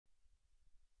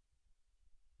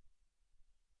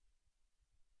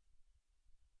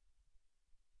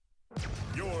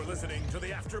You're listening to the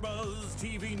AFTERBUZZ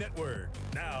TV Network,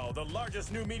 now the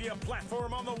largest new media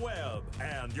platform on the web,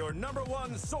 and your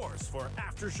 #1 source for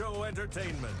after-show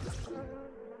entertainment.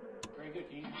 Very good,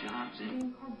 Keith.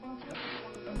 Johnson. From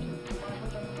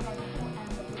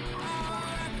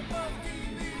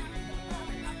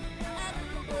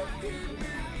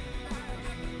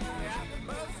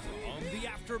the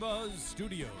AFTERBUZZ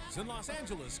Studios in Los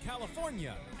Angeles,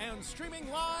 California, and streaming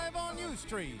live on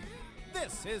Ustream.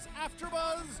 This is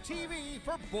AFTERBUZZ TV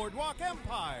for Boardwalk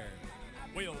Empire.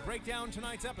 We'll break down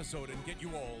tonight's episode and get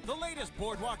you all the latest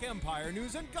Boardwalk Empire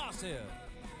news and gossip.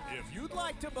 If you'd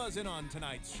like to buzz in on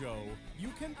tonight's show, you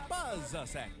can buzz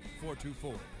us at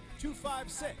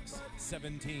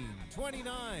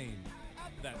 424-256-1729.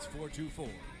 That's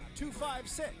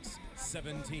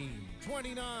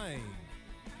 424-256-1729.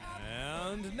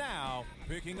 And now,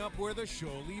 picking up where the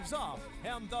show leaves off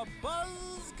and the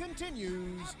buzz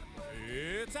continues,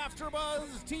 it's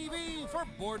AFTERBUZZ TV for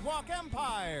Boardwalk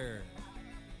Empire.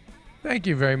 Thank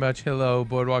you very much. Hello,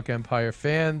 Boardwalk Empire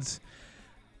fans.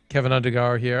 Keven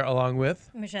Undergaro here, along with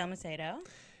Michelle Macedo.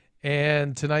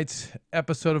 And tonight's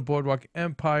episode of Boardwalk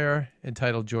Empire,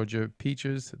 entitled Georgia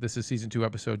Peaches. This is season 2,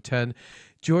 episode 10.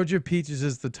 Georgia Peaches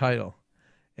is the title.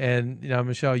 And, you know,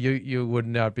 Michelle, you would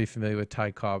not be familiar with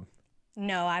Ty Cobb.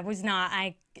 No, I was not.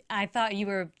 I thought you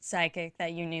were psychic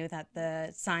that you knew that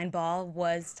the sign ball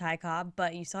was Ty Cobb,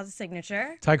 but you saw the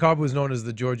signature. Ty Cobb was known as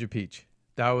the Georgia Peach.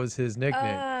 That was his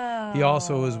nickname. Oh. He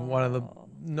also was one of the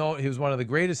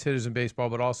greatest hitters in baseball,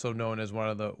 but also known as one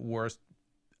of the worst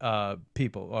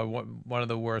people, or one of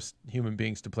the worst human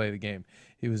beings to play the game.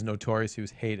 He was notorious. He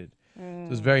was hated. So it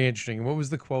was very interesting. And what was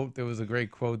the quote? There was a great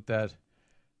quote that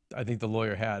I think the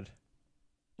lawyer had.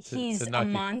 He's a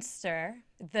monster.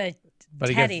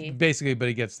 Teddy.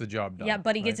 He gets the job done. Yeah,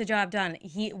 but he gets the job done.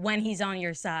 When he's on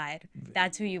your side,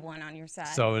 that's who you want on your side.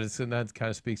 So and that kind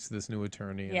of speaks to this new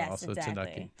attorney and also exactly. to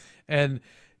Nucky. And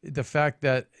the fact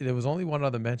that there was only one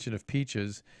other mention of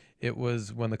Peaches, it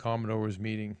was when the Commodore was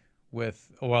meeting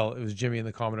with, well, it was Jimmy and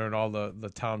the Commodore and all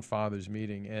the town fathers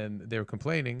meeting, and they were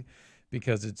complaining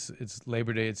because it's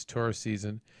Labor Day, it's tourist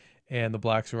season, and the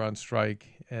blacks are on strike,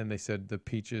 and they said the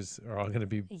peaches are all going to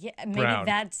be brown. Maybe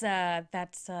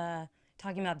that's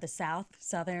talking about the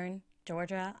southern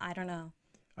Georgia. I don't know.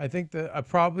 I think that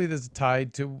probably there's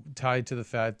tied to the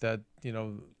fact that, you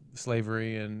know,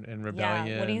 slavery and rebellion.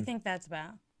 Yeah. What do you think that's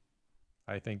about?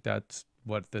 I think that's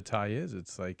what the tie is.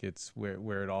 It's like it's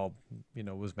where it all, you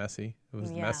know, was messy. It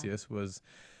was the messiest was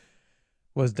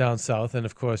down south, and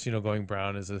of course, you know, going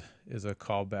brown is a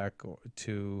callback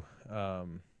to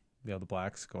you know, the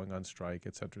blacks going on strike,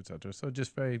 et cetera, et cetera. So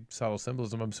just very subtle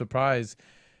symbolism. I'm surprised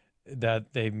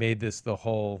that they made this the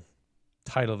whole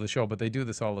title of the show, but they do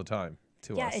this all the time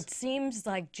to us. Yeah, it seems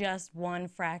like just one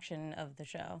fraction of the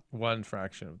show. One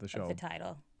fraction of the show. Of the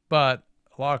title. But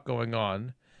a lot going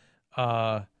on.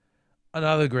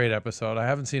 Another great episode. I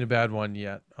haven't seen a bad one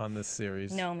yet on this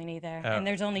series. No, me neither. And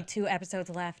there's only 2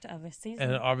 episodes left of a season.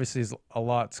 And obviously a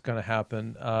lot's going to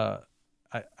happen.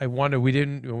 I wonder,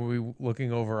 when we were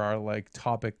looking over our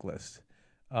topic list.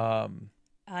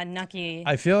 Nucky.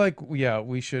 I feel like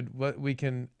we should. We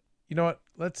can. You know what?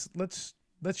 Let's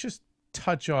just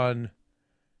touch on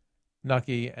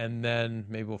Nucky, and then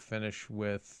maybe we'll finish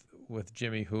with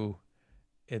Jimmy, who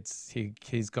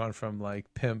he's gone from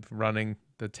pimp running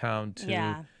the town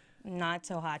to not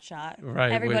so hot shot.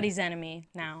 Right. Everybody's enemy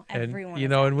now. Everyone. And, you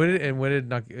know, and what did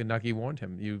Nucky warned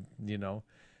him? You know.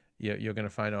 Yeah, you're gonna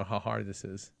find out how hard this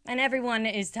is. And everyone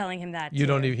is telling him that. You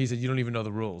don't even. He said you don't even know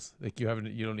the rules. You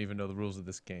don't even know the rules of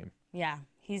this game. Yeah,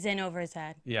 he's in over his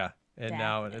head. Yeah, and definitely.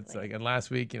 Now it's and last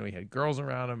week, you know, he had girls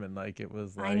around him, and it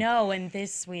was I know, and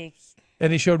this week.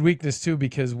 And he showed weakness too,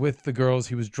 because with the girls,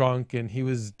 he was drunk and he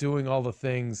was doing all the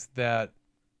things that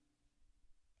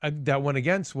went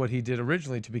against what he did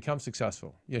originally to become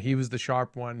successful. Yeah, he was the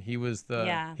sharp one. He was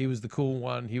the cool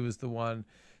one. He was the one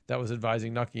that was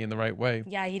advising Nucky in the right way.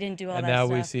 Yeah, he didn't do all that stuff. And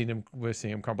now we're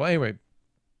seeing him crumble. Anyway,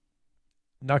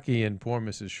 Nucky and poor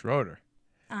Mrs. Schroeder.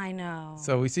 I know.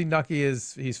 So we see Nucky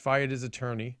he's fired his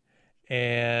attorney,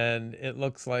 and it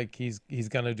looks like he's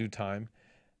gonna do time.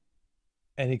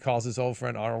 And he calls his old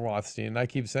friend Arnold Rothstein. And I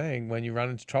keep saying, when you run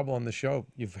into trouble on the show,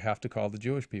 you have to call the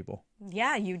Jewish people.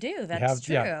 Yeah, you do. That's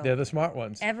true. Yeah, they're the smart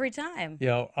ones. Every time. You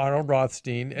know, Arnold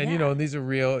Rothstein. And, you know, and these are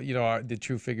real, you know, the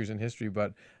true figures in history.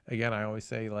 But, again, I always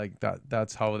say,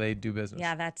 that's how they do business.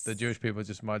 Yeah, that's... The Jewish people are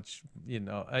just much, you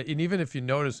know. And even if you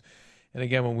notice, and,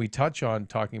 again, when we touch on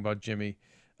talking about Jimmy,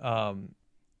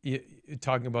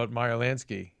 talking about Meyer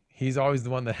Lansky, He's always the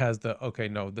one that has the, okay,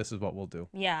 no, this is what we'll do.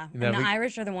 Yeah, And and then the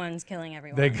Irish are the ones killing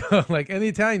everyone. They go like, and the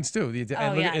Italians too. Oh,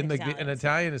 yeah, And Italians. an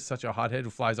Italian is such a hothead who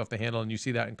flies off the handle, and you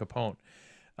see that in Capone.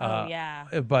 Oh, yeah.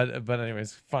 But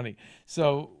anyways, funny.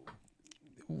 So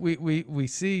we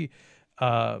see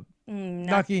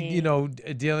Nucky, you know,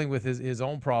 dealing with his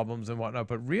own problems and whatnot.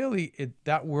 But really,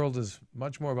 that world is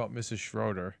much more about Mrs.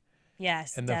 Schroeder.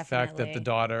 Yes, and the fact that the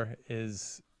daughter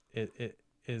is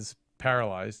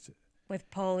paralyzed with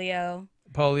polio,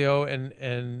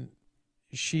 and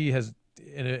she has,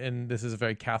 and this is a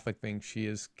very Catholic thing, she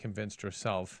is convinced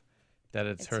herself that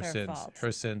it's her sins. Fault.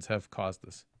 Her sins have caused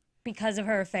this. Because of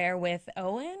her affair with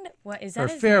Owen? What is that?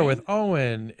 Her affair with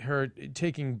Owen, her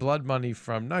taking blood money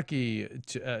from Nucky,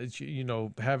 you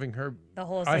know, having her the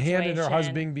whole a hand in her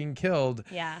husband being killed.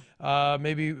 Yeah.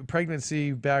 Maybe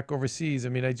pregnancy back overseas. I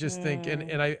mean, I just think,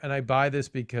 and I buy this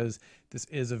because this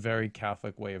is a very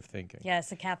Catholic way of thinking. Yes,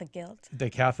 the Catholic guilt.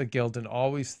 The Catholic guilt, and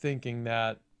always thinking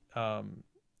that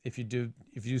if you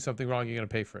do something wrong, you're going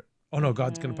to pay for it. Oh no,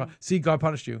 God's going to see. God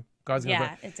punished you. God's going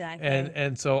to exactly.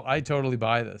 And so I totally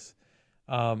buy this.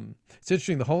 It's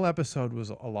interesting. The whole episode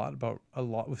was a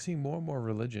lot. We're seeing more and more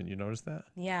religion. You notice that?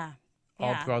 Yeah.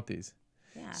 All throughout these.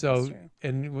 Yeah. So, that's true.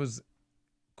 and it was,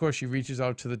 of course, she reaches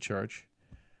out to the church.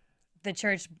 The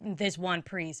church, this one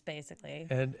priest, basically.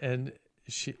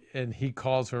 And he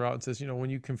calls her out and says, you know, when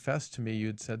you confessed to me, you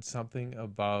had said something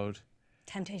about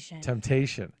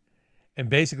temptation, and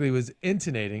basically was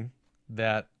intonating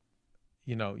that,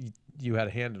 you know, you had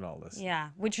a hand in all this. Yeah,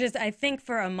 which is, I think,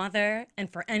 for a mother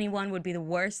and for anyone would be the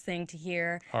worst thing to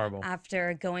hear. Horrible.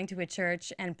 After going to a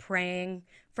church and praying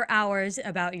for hours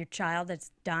about your child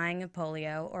that's dying of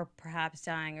polio or perhaps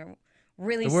dying or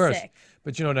really sick.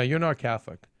 But, you know, now you're not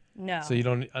Catholic. No. So you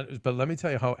don't, but let me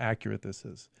tell you how accurate this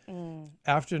is.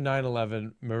 After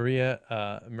 9/11, Maria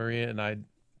and I,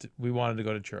 we wanted to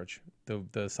go to church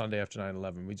the Sunday after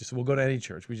 9/11. We'll go to any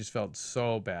church. We just felt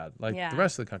so bad, like the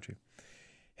rest of the country.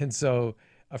 And so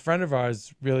a friend of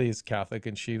ours really is Catholic,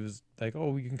 and she was like, oh,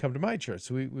 we can come to my church.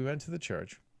 So we went to the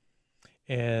church,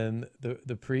 and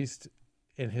the priest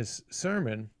in his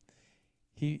sermon,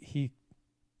 he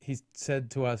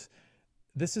said to us,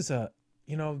 this is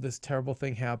this terrible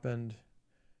thing happened,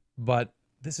 but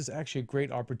this is actually a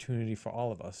great opportunity for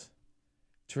all of us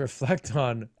to reflect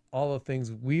on all the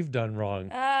things we've done wrong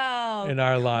in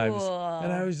our lives.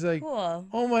 And I was like,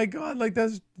 oh my God, like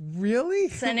that's really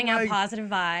sending out positive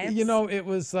vibes. You know, it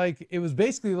was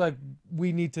basically like,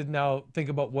 we need to now think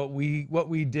about what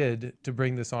we did to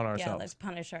bring this on ourselves. Yeah, let's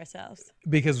punish ourselves.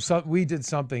 Because we did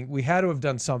something, we had to have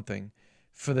done something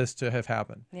for this to have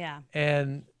happened. Yeah.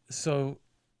 And so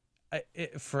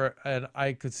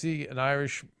I could see an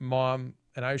Irish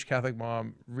Catholic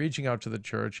mom reaching out to the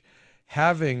church,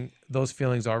 having those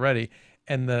feelings already,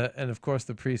 and of course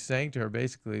the priest saying to her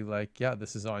basically like, yeah,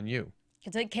 this is on you.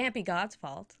 Because it can't be God's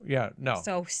fault. Yeah, no.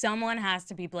 So someone has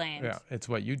to be blamed. Yeah, it's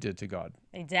what you did to God.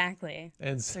 Exactly.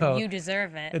 And so you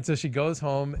deserve it. And so she goes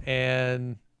home,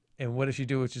 and what does she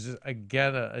do? Which is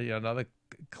again another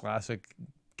classic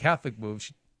Catholic move.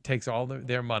 She takes all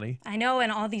their money. I know,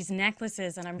 and all these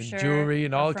necklaces, and I'm sure jewelry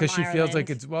and all, because she feels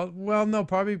like it's well, no,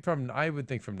 probably I would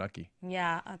think from Nucky.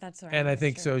 Yeah, that's right. And I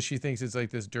think so. She thinks it's like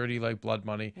this dirty, like blood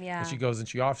money. Yeah. And she goes and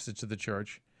she offers it to the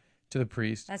church, to the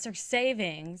priest. That's her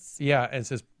savings. Yeah, and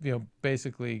says,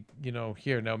 basically,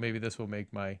 here, now maybe this will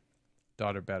make my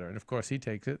daughter better. And of course, he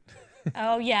takes it.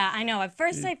 Oh yeah, I know. At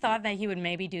first, I thought that he would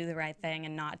maybe do the right thing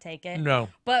and not take it. No,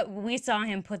 but we saw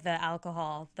him put the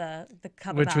alcohol, the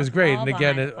cup, which was great. And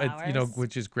again,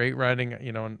 which is great writing.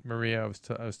 And Maria,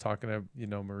 I was talking to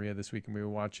Maria this week, and we were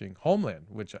watching Homeland,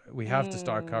 which we have to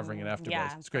start covering in AfterBuzz.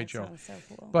 Yeah, it's a great show. So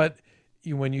cool. But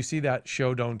when you see that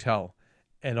show, Don't Tell,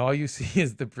 and all you see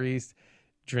is the priest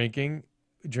drinking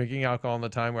alcohol in the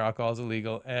time where alcohol is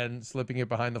illegal and slipping it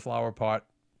behind the flower pot,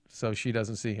 so she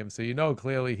doesn't see him. So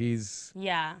clearly he's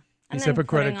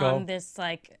hypocritical, on this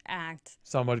act,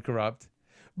 somewhat corrupt.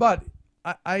 But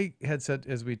I had said,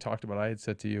 as we talked about, I had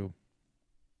said to you,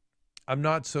 I'm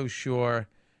not so sure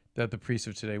that the priests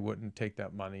of today wouldn't take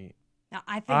that money. No,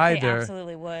 I think they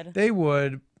absolutely would. They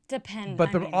would. Depend.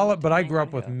 But I grew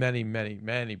up with many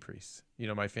priests.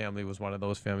 My family was one of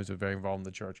those families that were very involved in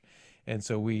the church. And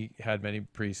so we had many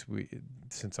priests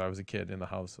since I was a kid in the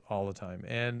house all the time.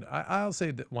 And I'll say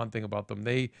that one thing about them.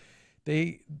 They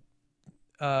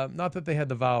not that they had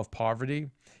the vow of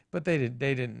poverty, but they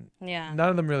didn't. Yeah. None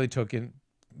of them really took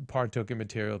partook in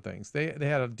material things. They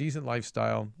had a decent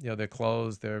lifestyle. You know, their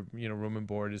clothes, their room and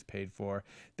board is paid for.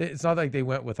 It's not like they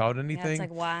went without anything. Yeah, it's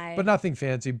like, why? But nothing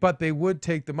fancy. But they would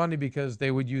take the money because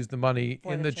they would use the money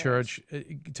For in the the church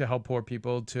to help poor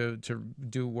people, to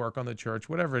do work on the church,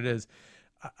 whatever it is.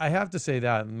 I have to say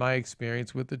that in my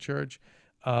experience with the church,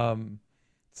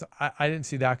 so I didn't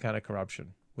see that kind of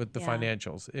corruption with the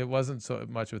financials. It wasn't so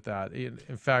much with that.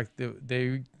 In fact,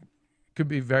 they could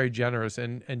be very generous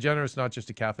and generous not just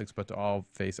to Catholics but to all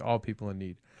faiths, all people in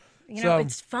need. You know,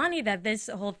 it's funny that this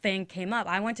whole thing came up.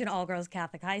 I went to an all-girls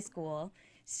Catholic high school,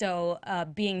 so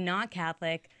being not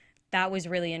Catholic, that was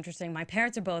really interesting. My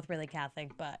parents are both really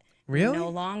Catholic, but no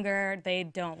longer. They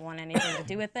don't want anything to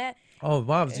do with it. Oh,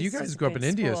 wow. So you guys grew up in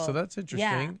India, so that's interesting.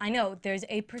 Yeah, I know. There's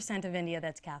 8% of India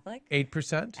that's Catholic.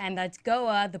 8%? And that's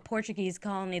Goa, the Portuguese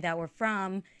colony that we're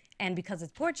from, and because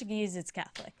it's Portuguese, it's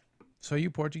Catholic. So are you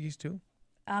Portuguese too?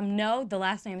 No, the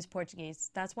last name is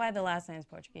Portuguese. That's why the last name is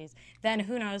Portuguese. Then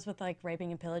who knows with like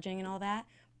raping and pillaging and all that.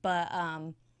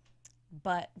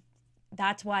 But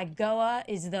that's why Goa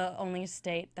is the only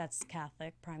state that's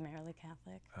Catholic, primarily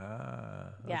Catholic. Ah,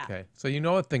 yeah. Okay. So you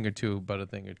know a thing or two about a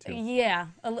thing or two. Yeah,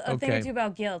 a thing or two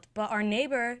about guilt. But our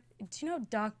neighbor, do you know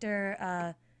Dr.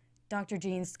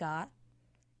 Gene Scott?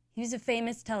 He was a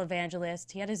famous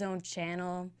televangelist. He had his own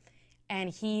channel, and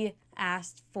he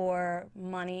asked for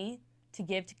money to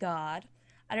give to God.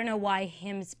 I don't know why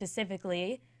him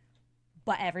specifically,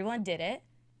 but everyone did it,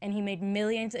 and he made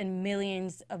millions and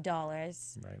millions of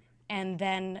dollars. Right. And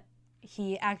then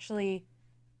he actually,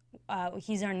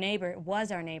 was our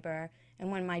neighbor,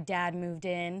 and when my dad moved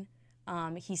in,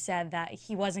 he said that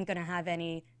he wasn't going to have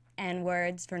any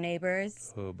N-words for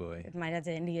neighbors. Oh, boy. My dad's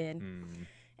Indian.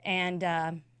 And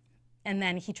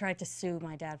then he tried to sue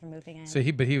my dad for moving in. So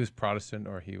he was Protestant,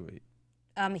 or he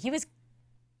was,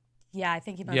 yeah, I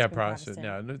think he must yeah, have been Protestant.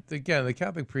 Yeah, again, the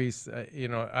Catholic priests,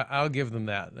 I'll give them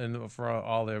that, and for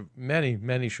all their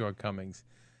many shortcomings,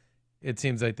 it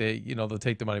seems like they'll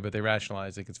take the money, but they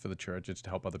rationalize like it's for the church, it's to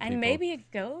help other people. And maybe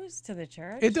it goes to the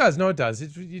church. It does. No, it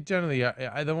does. You generally,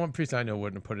 the one priest I know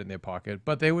wouldn't put it in their pocket,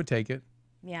 but they would take it.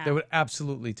 Yeah. They would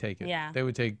absolutely take it. Yeah. They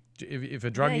would take if a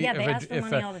drug they ask for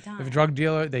money all the time. If a drug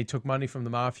dealer, they took money from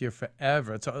the mafia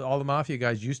forever. It's all the mafia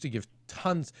guys used to give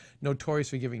tons,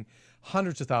 notorious for giving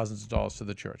hundreds of thousands of dollars to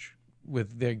the church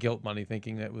with their guilt money,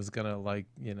 thinking that it was gonna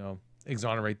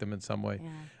exonerate them in some way.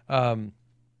 Yeah.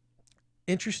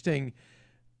 Interesting.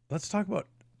 Let's talk about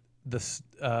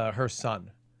her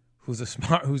son, who's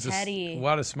Teddy.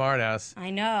 what a smart ass.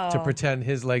 I know. To pretend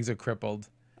his legs are crippled.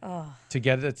 Oh. To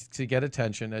get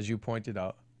attention, as you pointed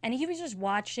out. And he was just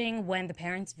watching when the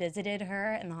parents visited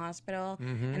her in the hospital,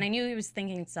 and I knew he was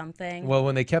thinking something. Well,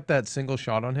 when they kept that single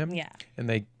shot on him,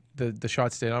 and the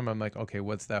shot stayed on him, I'm like, okay,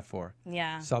 what's that for?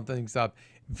 Yeah. Something's up.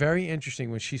 Very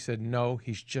interesting when she said, no,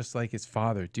 he's just like his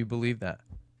father. Do you believe that?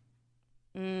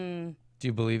 Do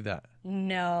you believe that?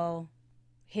 No.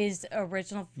 His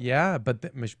original... Yeah, but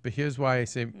here's why I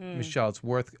say, Michelle, it's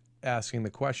worth asking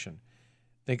the question.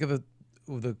 Think of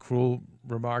the cruel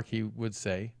remark he would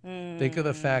say. Think of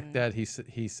the fact that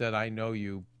he said, I know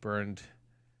you burned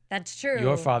That's true.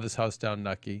 your father's house down,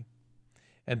 Nucky.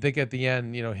 And think at the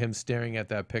end, him staring at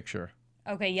that picture.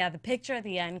 Okay, yeah, the picture at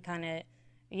the end kind of,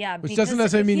 yeah. Which doesn't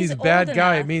necessarily mean he's a bad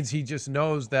guy. It means he just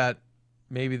knows that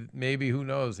maybe who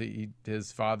knows,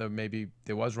 his father, maybe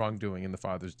there was wrongdoing in the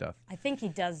father's death. I think he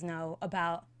does know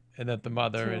about and that the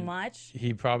mother too much.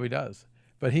 He probably does.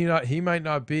 But he might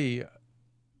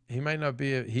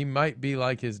be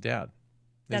like his dad.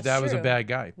 His dad was a bad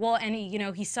guy. Well, and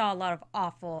he saw a lot of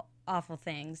awful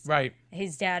things. Right.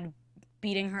 His dad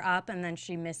beating her up, and then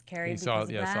she miscarried. Saw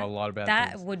a lot of bad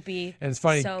things. That would be and it's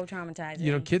funny, so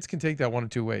traumatizing. Kids can take that one of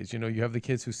two ways. You have the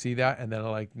kids who see that and then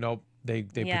are like, nope, they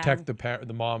protect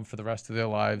the mom for the rest of their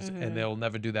lives, and they'll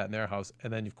never do that in their house.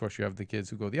 And then, of course, you have the kids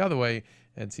who go the other way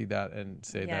and see that and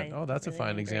say that's really a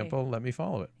fine example. Let me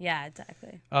follow it. Yeah,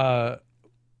 exactly.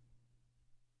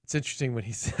 It's interesting when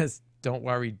he says, "Don't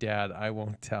worry, Dad, I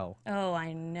won't tell." Oh,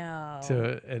 I know.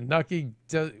 And Nucky,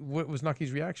 what was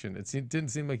Nucky's reaction? It didn't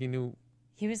seem like he knew.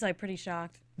 He was like pretty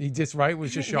shocked. He just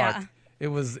was just shocked. Yeah.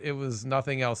 It was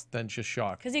nothing else than just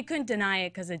shock. Because he couldn't deny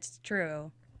it because it's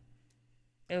true.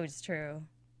 It was true.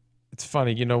 It's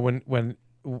funny, when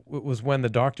it was when the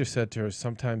doctor said to her,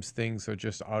 "Sometimes things are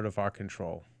just out of our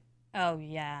control." Oh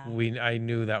yeah. I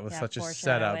knew that was such a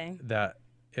setup that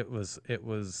it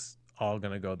was all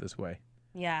gonna go this way.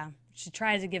 Yeah, she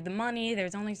tries to give the money.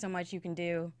 There's only so much you can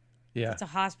do. Yeah, it's a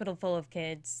hospital full of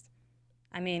kids.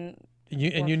 I mean,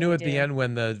 You knew at the end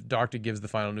when the doctor gives the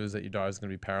final news that your daughter's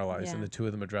going to be paralyzed, and the two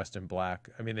of them are dressed in black.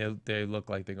 I mean, they look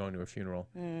like they're going to a funeral.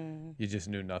 You just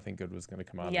knew nothing good was going to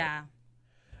come out of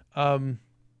it.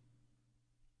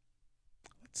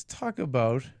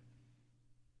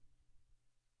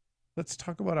 Let's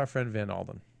talk about our friend Van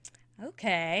Alden.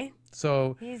 Okay.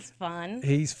 So he's fun.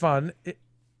 He's fun.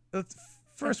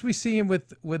 First, we see him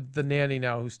with the nanny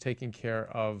now, who's taking care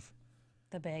of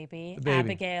the baby.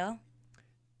 Abigail.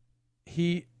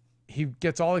 He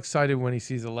gets all excited when he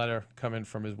sees a letter come in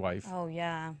from his wife. Oh,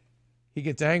 yeah. He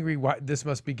gets angry. Why, this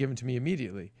must be given to me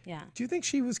immediately. Yeah. Do you think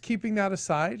she was keeping that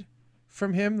aside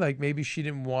from him? Like maybe she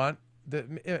didn't want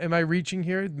am I reaching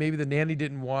here? Maybe the nanny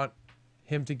didn't want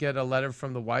him to get a letter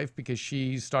from the wife because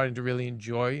she's starting to really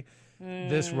enjoy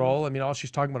this role. I mean, all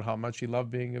she's talking about how much she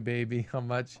loved being a baby, how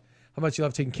much she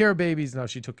loved taking care of babies. Now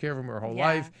she took care of them her whole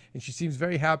life, and she seems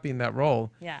very happy in that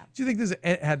role. Yeah. Do you think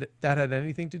that had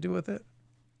anything to do with it,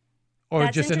 or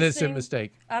that's just an innocent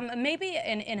mistake? Maybe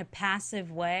in a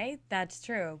passive way. That's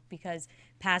true, because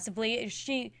passively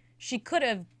she could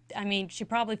have. I mean, she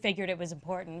probably figured it was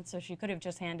important, so she could have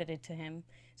just handed it to him.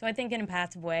 So I think in a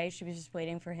passive way, she was just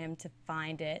waiting for him to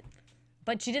find it,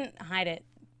 but she didn't hide it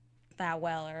that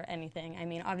well or anything. I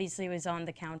mean, obviously it was on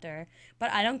the counter,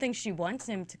 but I don't think she wants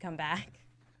him to come back.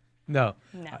 No.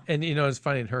 And you know, it's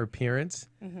funny, her appearance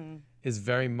is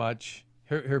very much,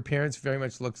 her appearance very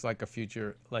much looks like a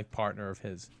future partner of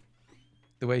his.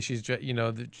 The way she's, you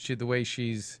know, the way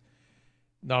she's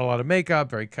not a lot of makeup,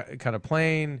 very kind of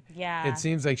plain. Yeah. It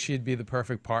seems like she'd be the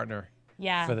perfect partner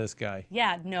for this guy.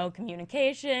 Yeah, no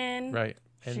communication. Right.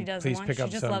 And she doesn't want, she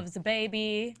just loves the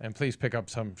baby. And please pick up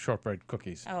some shortbread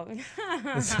cookies. Oh.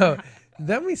 So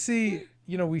then we see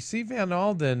Van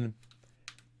Alden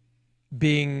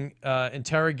being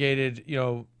interrogated,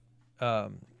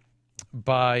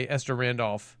 by Esther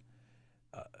Randolph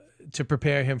to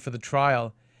prepare him for the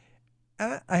trial.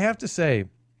 I have to say,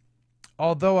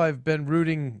 although I've been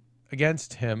rooting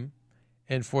against him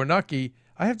and for Nucky,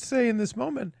 I have to say in this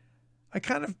moment, I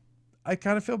kind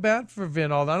of feel bad for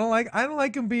Van Alden. I don't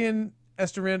like him being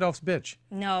Esther Randolph's bitch.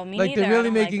 No, me neither. Like they're really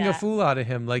making a fool out of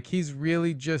him. Like he's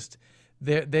really just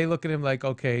they look at him like,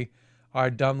 okay,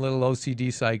 our dumb little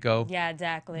OCD psycho. Yeah,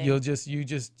 exactly. You just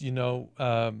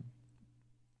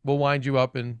we'll wind you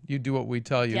up and you do what we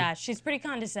tell you. Yeah, she's pretty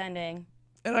condescending.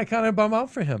 And I kind of bum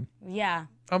out for him. Yeah.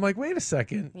 I'm like, wait a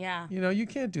second. Yeah. You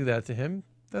can't do that to him.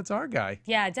 That's our guy.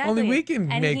 Yeah, exactly. Only we can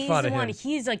make fun of him.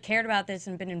 He's cared about this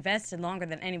and been invested longer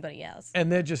than anybody else. And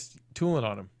they're just tooling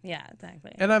on him. Yeah,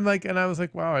 exactly. And I was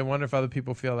like, wow, I wonder if other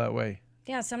people feel that way.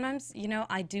 Yeah, sometimes,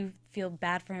 I do feel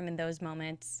bad for him in those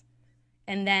moments.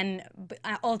 And then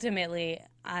ultimately,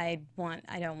 I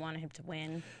don't want him to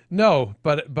win. No,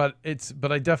 but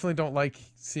I definitely don't like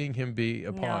seeing him be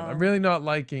a pawn. No. I'm really not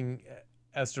liking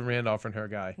Esther Randolph and her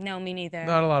guy. No, me neither.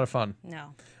 Not a lot of fun.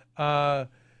 No.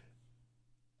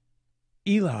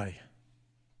 Eli.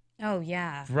 Oh,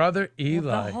 yeah. Brother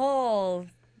Eli. All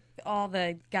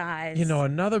the guys.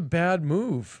 Another bad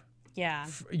move. Yeah.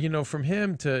 From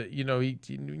him to,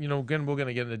 again, we're going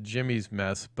to get into Jimmy's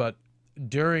mess, but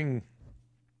during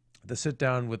the sit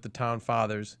down with the town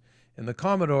fathers and the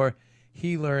Commodore,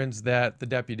 he learns that the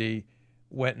deputy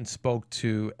went and spoke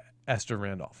to Esther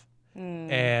Randolph.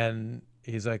 And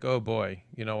he's like, oh boy,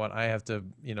 you know what? I have to,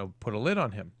 put a lid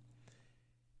on him.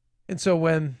 And so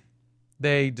when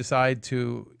they decide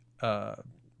to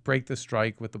break the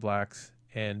strike with the blacks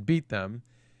and beat them,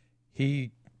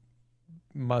 he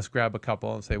must grab a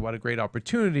couple and say, what a great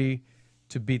opportunity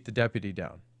to beat the deputy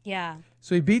down. Yeah.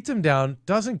 So he beats him down,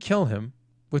 doesn't kill him,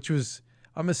 which was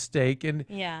a mistake. And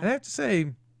I have to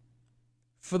say,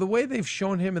 for the way they've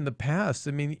shown him in the past,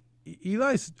 I mean,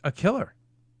 Eli's a killer.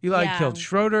 Eli killed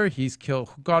Schroeder. He's killed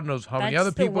God knows how many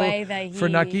other people the way that he for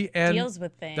Nucky. And deals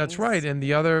with things. That's right. And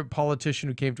the other politician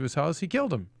who came to his house, he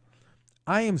killed him.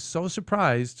 I am so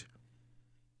surprised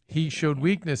he showed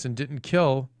weakness and didn't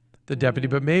kill the deputy.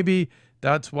 But maybe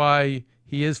that's why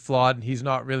he is flawed and he's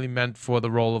not really meant for the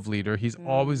role of leader. He's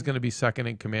always going to be second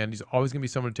in command. He's always going to be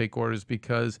someone to take orders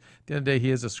because at the end of the day,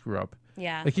 he is a screw up.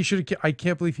 Yeah. Like he should have. I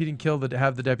can't believe he didn't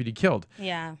have the deputy killed.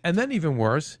 Yeah. And then even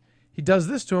worse, he does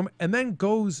this to him and then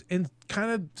goes and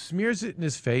kind of smears it in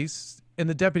his face in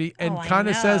the deputy and kind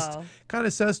of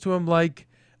says to him like,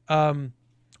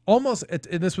 almost.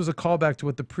 And this was a callback to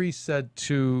what the priest said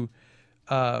to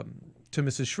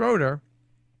Mrs. Schroeder.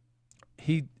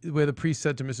 Where the priest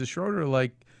said to Mrs. Schroeder,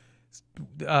 like,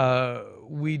 the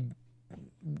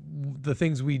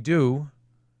things we do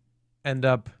end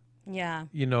up Yeah.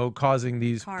 you know, causing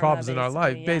these Karma, problems in our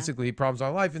life, yeah. basically problems in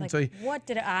our life. And Like, so, what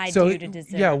did I do to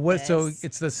deserve this? So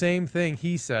it's the same thing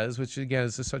he says, which again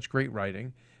is such great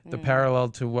writing. The parallel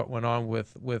to what went on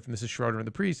with Mrs. Schroeder and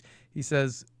the priest. He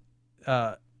says,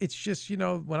 it's just, you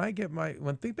know, when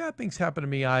bad things happen to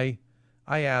me, I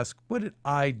ask, what did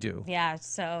I do? Yeah,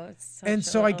 so it's and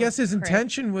so I guess his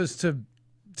intention was to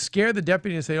scare the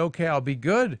deputy and say, okay, I'll be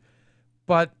good.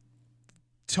 But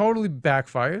totally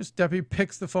backfires. Deputy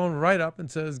picks the phone right up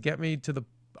and says, get me to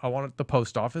I want it the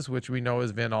post office, which we know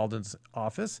is Van Alden's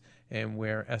office and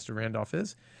where Esther Randolph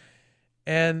is.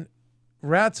 And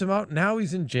rats him out. Now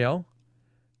he's in jail.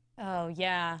 Oh,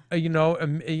 yeah. You know,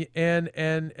 and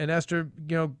Esther,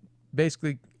 you know,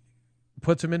 basically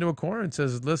puts him into a corner and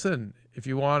says, listen, if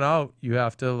you want out, you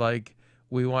have to, like,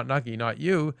 we want Nucky, not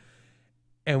you.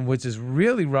 And which is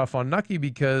really rough on Nucky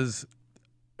because,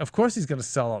 of course, he's going to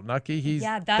sell out Nucky.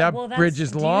 That bridge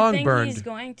is long burned. He's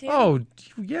going to? Oh,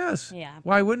 yes. Yeah.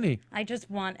 Why wouldn't he? I just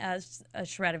want a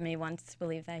shred of me wants to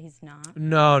believe that he's not.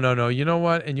 No. You know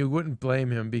what? And you wouldn't blame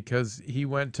him because he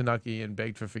went to Nucky and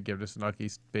begged for forgiveness. And Nucky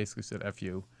basically said, F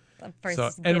you.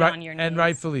 First, get on your knees. And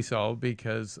rightfully so,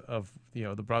 because of, you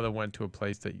know, the brother went to a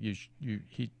place that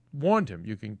he warned him,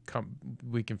 you can come,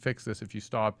 we can fix this if you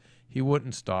stop. He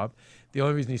wouldn't stop. The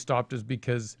only reason he stopped is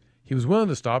because he was willing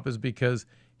to stop is because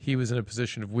he was in a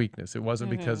position of weakness. It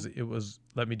wasn't because it was,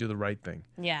 let me do the right thing.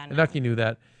 Yeah. And Nucky knew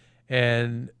that.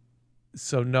 And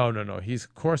so no. He's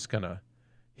of course gonna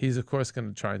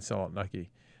try and sell out Nucky.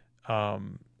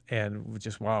 And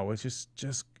just, wow, it's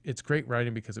just it's great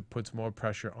writing because it puts more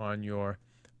pressure on your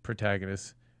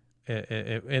protagonist.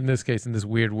 In this case, in this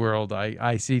weird world,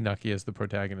 I see Nucky as the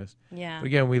protagonist. Yeah. But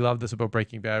again, we love this about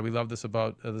Breaking Bad. We love this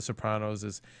about The Sopranos.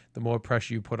 Is the more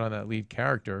pressure you put on that lead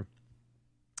character,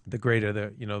 the greater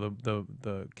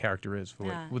the character is. The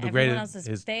everyone greater else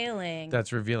is failing.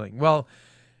 That's revealing. Well,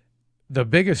 the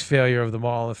biggest failure of them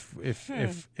all,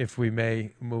 if we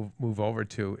may move over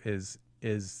to, is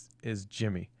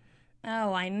Jimmy.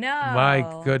 Oh, I know.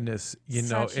 My goodness,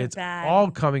 it's all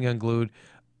coming unglued.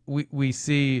 We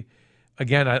see,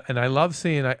 again, I love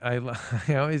seeing.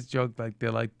 I always joke like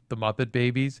they're like the Muppet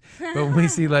Babies, but when we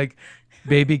see like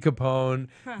Baby Capone,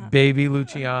 Baby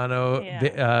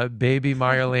Luciano, Baby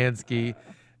Meyer Lansky,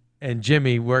 and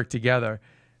Jimmy work together,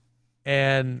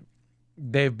 and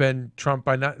they've been trumped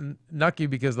by Nucky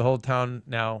because the whole town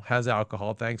now has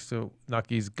alcohol thanks to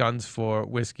Nucky's guns for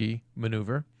whiskey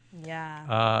maneuver.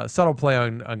 Yeah. Subtle play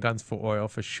on guns for oil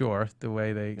for sure. The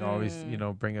way they always,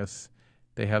 bring us,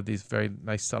 they have these very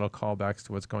nice subtle callbacks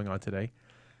to what's going on today.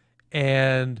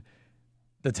 And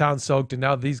the town's soaked, and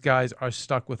now these guys are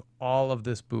stuck with all of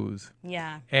this booze.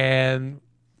 Yeah. And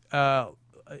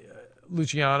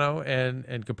Luciano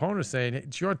and Capone are saying,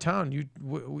 it's your town.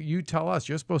 You tell us.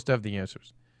 You're supposed to have the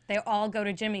answers. They all go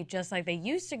to Jimmy just like they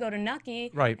used to go to Nucky,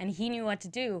 right? And he knew what to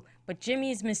do. But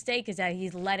Jimmy's mistake is that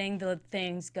he's letting the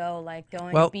things go, like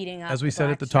going beating up. As we said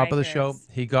at the top of the show,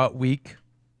 he got weak.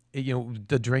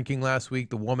 The drinking last week,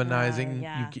 the womanizing.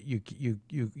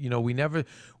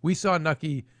 We saw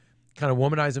Nucky kind of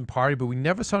womanize and party, but we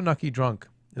never saw Nucky drunk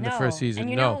in the first season.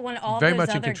 And know when all those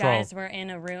other guys were in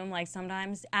a room, like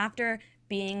sometimes after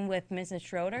being with Mrs.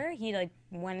 Schroeder, he like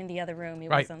went in the other room. He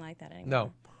wasn't like that anymore.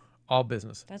 No. All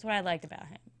business. That's what I liked about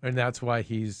him. And that's why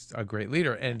he's a great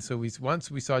leader. And so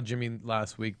once we saw Jimmy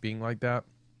last week being like that,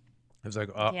 it was like,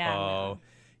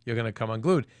 you're going to come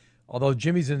unglued. Although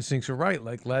Jimmy's instincts are right.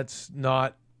 Like, let's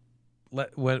not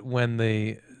when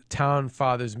the town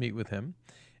fathers meet with him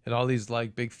and all these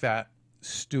like big, fat,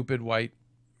 stupid, white,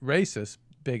 racist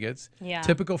bigots,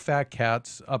 typical fat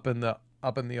cats up in the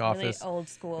office. Really old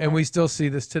school. And we still see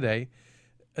this today,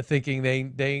 thinking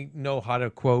they know how to,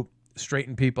 quote,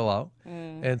 straighten people out.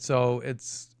 And so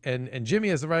it's and Jimmy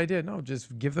has the right idea. No,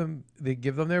 just give them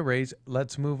their raise.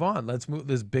 Let's move on. Let's move.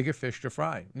 There's bigger fish to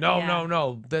fry.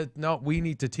 No. We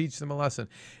need to teach them a lesson.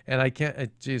 And I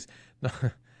can't.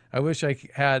 I wish I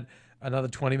had another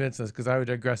 20 minutes on this because I would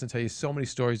digress and tell you so many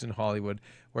stories in Hollywood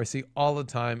where I see all the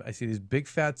time. I see these big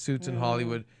fat suits in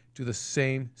Hollywood do the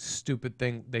same stupid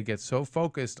thing. They get so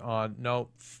focused on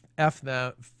F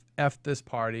them, F this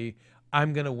party.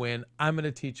 I'm going to win. I'm going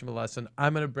to teach them a lesson.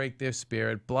 I'm going to break their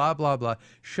spirit, blah, blah, blah.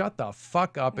 Shut the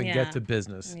fuck up and get to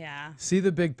business. Yeah. See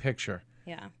the big picture.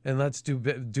 Yeah. And let's do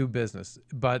business.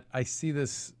 But I see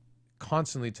this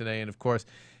constantly today. And, of course,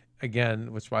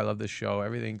 again, which is why I love this show,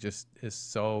 everything just is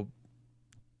so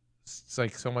 – it's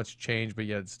like so much change, but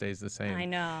yet it stays the same. I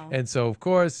know. And so, of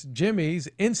course, Jimmy's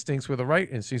instincts were the right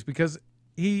instincts because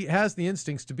he has the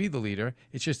instincts to be the leader.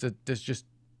 It's just that there's just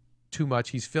too much.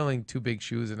 He's filling too big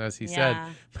shoes, and as he said,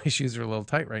 my shoes are a little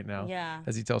tight right now. Yeah.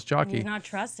 As he tells Chalky, he's not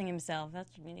trusting himself.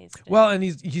 That's what he needs to do. Well, and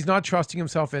he's not trusting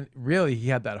himself, and really, he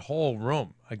had that whole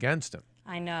room against him.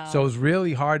 I know. So it was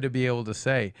really hard to be able to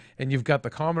say. And you've got the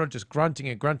Commodore just grunting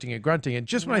and grunting and grunting. And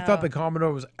just when I thought the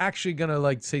Commodore was actually gonna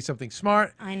like say something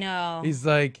smart, I know. he's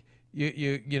like,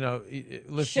 you know,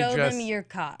 lift your dress. Show them your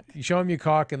cock. You show him your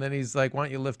cock, and then he's like, why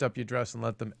don't you lift up your dress and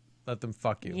let them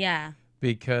fuck you? Yeah.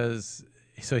 Because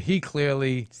so he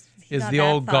clearly is got the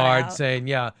that old thought guard out. saying,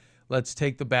 yeah, let's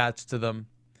take the bats to them.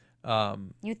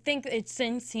 You think it's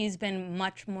since he's been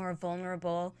much more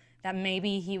vulnerable that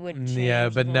maybe he would change. Yeah,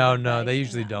 but a no, little bit, they but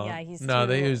usually don't. Yeah, he's no,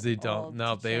 they too usually don't. old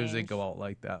No, to they usually change. go out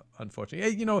like that, unfortunately.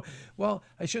 Hey, you know, well,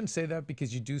 I shouldn't say that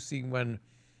because you do see when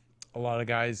a lot of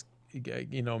guys,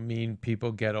 you know, mean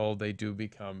people get old, they do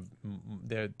become,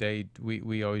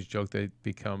 we always joke they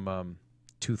become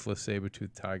toothless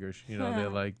saber-toothed tigers. You know, they're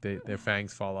like, their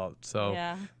fangs fall out. So,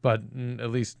 Yeah. but at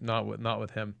least not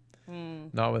with him.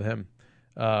 Not with him.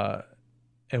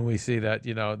 And we see that,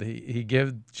 you know,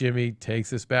 Jimmy takes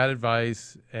this bad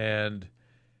advice and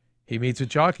he meets with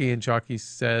Chalky, and Chalky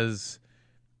says,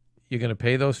 you're going to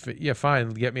pay those? Yeah, fine.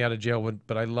 Get me out of jail.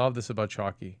 But I love this about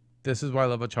Chalky. This is why I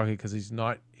love about Chalky, because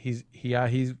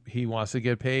he wants to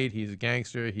get paid. He's a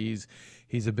gangster. He's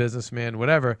a businessman,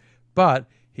 whatever. But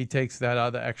he takes that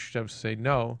other extra steps to say,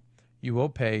 no, you will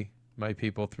pay my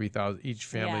people each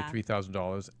family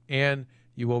 $3,000, and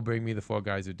you will bring me the 4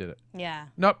 guys who did it. Yeah.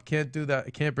 Nope, can't do that. I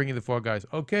can't bring you the 4 guys.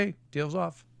 Okay, deal's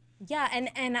off. Yeah,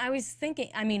 and I was thinking,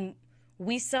 I mean,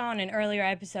 we saw in an earlier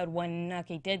episode when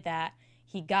Nucky did that,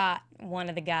 he got one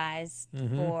of the guys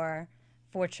for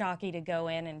Chalky to go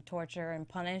in and torture and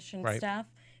punish and stuff.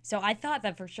 So I thought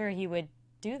that for sure he would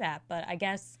do that, but I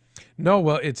guess no.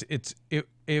 Well,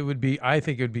 it would be. I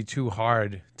think it would be too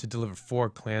hard to deliver 4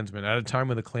 Klansmen at a time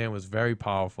when the Klan was very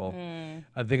powerful.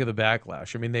 I think of the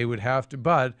backlash. I mean, they would have to,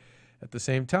 but at the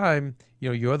same time, you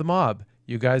know, you're the mob.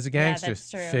 You guys are gangsters.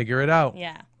 that's true. Figure it out.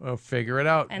 Yeah. Well, figure it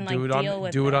out. And, do like, it deal on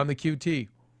with do it it. on the QT.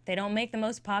 they don't make the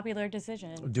most popular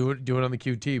decisions. Do it on the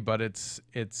QT, but it's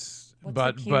What's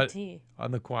but the but QT?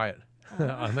 on the quiet,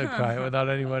 on the quiet without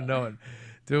anyone knowing.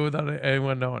 Do it without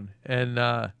anyone knowing. And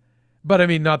but I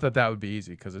mean, not that would be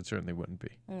easy, because it certainly wouldn't be.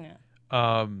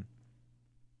 Yeah.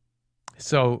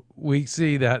 So we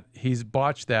see that he's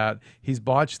botched that. He's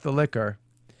botched the liquor,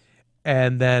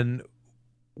 and then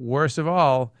worst of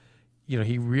all, you know,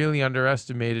 he really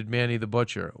underestimated Manny the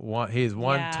Butcher. He's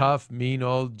one tough, mean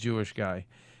old Jewish guy,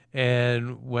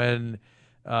 and when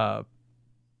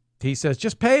he says,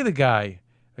 "Just pay the guy,"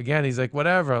 again, he's like,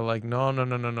 "Whatever." Like, no.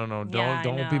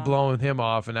 Don't be blowing him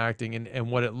off and acting.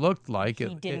 And what it looked like,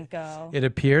 He didn't go. It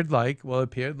appeared like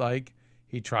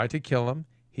he tried to kill him.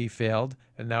 He failed,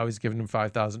 and now he's giving him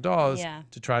 $5,000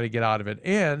 to try to get out of it.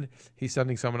 And he's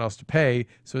sending someone else to pay,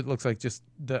 so it looks like just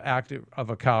the act of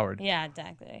a coward. Yeah,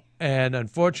 exactly. And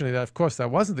unfortunately, of course,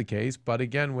 that wasn't the case. But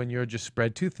again, when you're just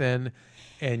spread too thin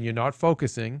and you're not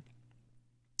focusing,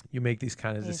 you make these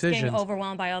kind of decisions. Getting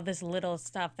overwhelmed by all this little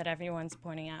stuff that everyone's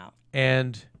pointing out.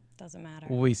 And doesn't matter.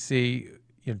 We see,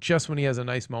 you know, just when he has a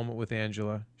nice moment with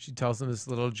Angela, she tells him this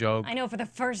little joke. I know, for the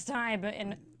first time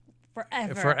in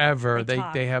forever. Forever.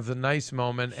 They have the nice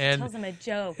moment. She and tells him a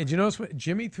joke. And you notice what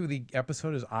Jimmy, through the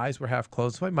episode, his eyes were half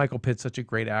closed. That's why Michael Pitt's such a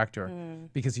great actor,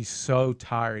 because he's so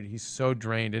tired. He's so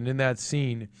drained. And in that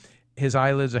scene, his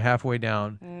eyelids are halfway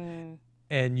down,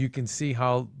 and you can see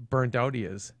how burnt out he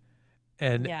is.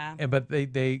 But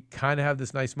they kind of have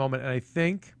this nice moment. And I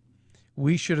think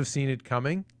we should have seen it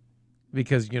coming,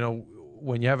 because, you know,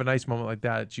 when you have a nice moment like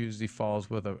that, it usually falls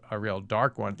with a real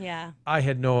dark one. Yeah. I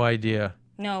had no idea.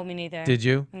 No, me neither. Did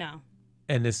you? No.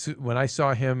 And when I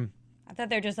saw him, I thought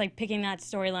they're just like picking that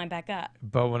storyline back up.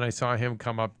 But when I saw him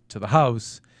come up to the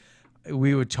house,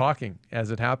 we were talking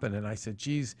as it happened, and I said,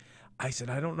 "Geez," I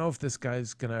don't know if this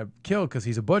guy's gonna kill, because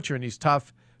he's a butcher and he's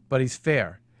tough, but he's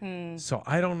fair. So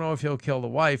I don't know if he'll kill the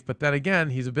wife. But then again,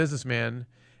 he's a businessman,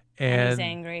 and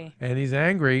he's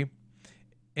angry.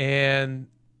 And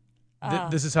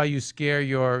this is how you scare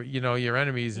your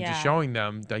enemies into showing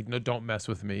them, like, no, don't mess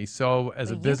with me. So as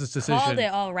a business decision, you called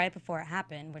it all right before it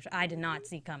happened, which I did not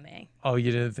see coming. Oh,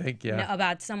 you didn't think? Yeah. No,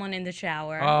 about someone in the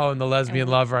shower. Oh, and the lesbian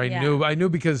lover. I knew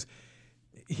because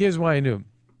here's why I knew.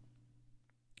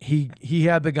 He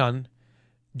had the gun.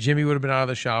 Jimmy would have been out of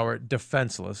the shower,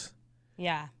 defenseless.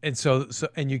 Yeah. And so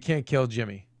and you can't kill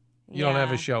Jimmy. You don't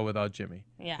have a show without Jimmy.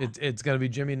 Yeah. It's going to be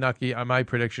Jimmy Nucky, my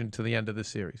prediction, to the end of the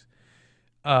series.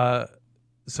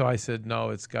 So I said, no,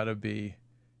 it's got to be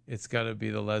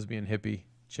the lesbian hippie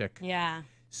chick. Yeah.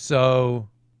 So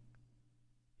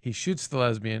he shoots the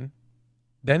lesbian,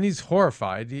 Then he's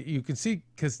horrified. You can see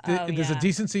because there's a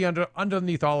decency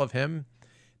underneath all of him.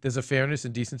 There's a fairness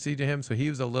and decency to him. So he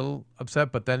was a little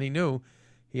upset, but then he knew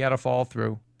he had to fall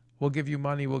through. We'll give you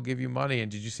money. We'll give you money.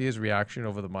 And did you see his reaction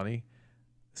over the money?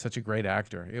 Such a great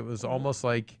actor. It was almost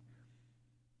like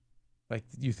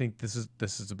you think this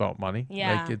is about money.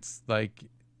 Yeah. Like it's like,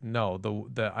 no,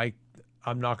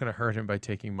 I'm not going to hurt him by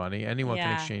taking money. Anyone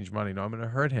can exchange money. No, I'm going to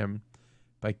hurt him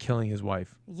by killing his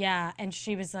wife. Yeah, and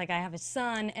she was like, I have a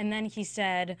son. And then he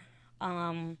said,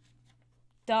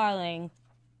 darling,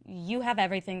 you have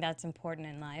everything that's important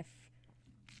in life.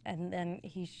 And then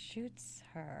he shoots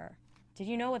her. Did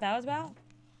you know what that was about?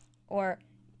 Or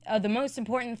the most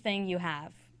important thing you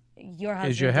have, your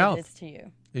husband is your health. did this to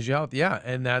you. Is your health, yeah.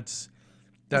 And that's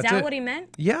Is that it. what he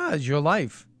meant? Yeah, is your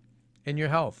life and your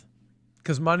health.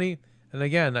 Because money, and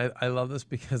again, I love this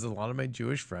because a lot of my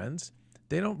Jewish friends,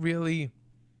 they don't really,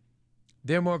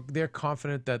 they're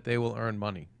confident that they will earn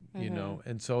money, you know?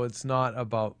 And so it's not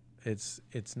about, it's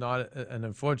not, and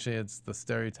unfortunately it's the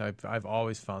stereotype I've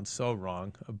always found so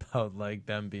wrong about like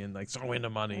them being like so into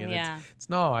money. And it's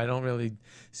no, I don't really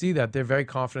see that. They're very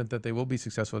confident that they will be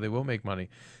successful. They will make money.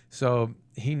 So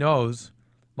he knows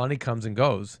money comes and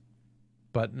goes.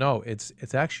 But no, it's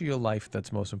actually your life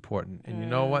that's most important. And you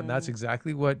know what? And that's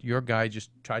exactly what your guy just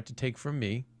tried to take from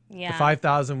me. Yeah. The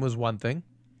 5,000 was one thing.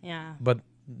 Yeah. But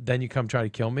then you come try to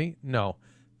kill me? No.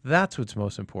 That's what's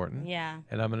most important. Yeah.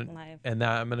 And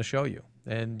I'm gonna show you.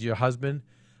 And your husband,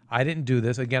 I didn't do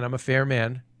this. Again, I'm a fair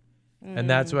man. And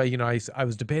that's why, you know, I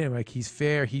was debating like he's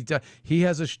fair. He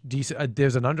has a decent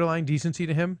there's an underlying decency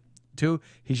to him. Too,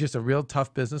 he's just a real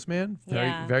tough businessman,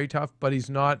 very tough, but he's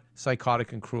not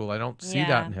psychotic and cruel. I don't see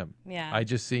that in him. Yeah. I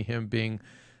just see him being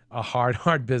a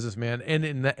hard businessman, and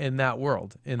in that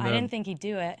world. I didn't think he'd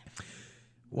do it.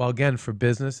 Well, again, for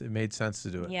business, it made sense to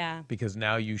do it. Yeah. Because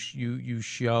now you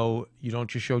don't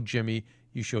just show Jimmy,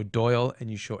 you show Doyle, and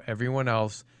you show everyone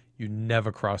else. You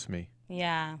never cross me.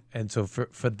 Yeah. And so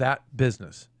for that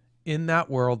business, in that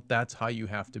world, that's how you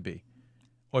have to be.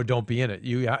 Or don't be in it.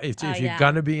 If you're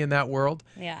gonna be in that world,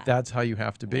 that's how you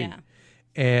have to be.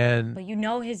 Yeah. But you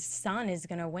know his son is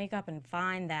gonna wake up and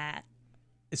find that.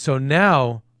 So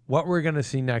now what we're gonna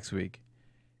see next week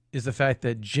is the fact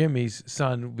that Jimmy's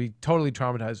son will be totally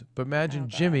traumatized. But imagine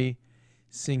Jimmy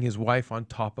seeing his wife on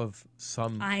top of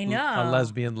a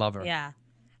lesbian lover. Yeah.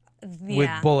 With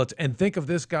bullets. And think of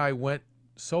this guy went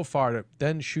so far to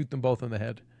then shoot them both in the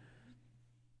head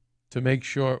to make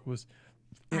sure it was.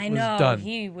 I know done.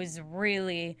 He was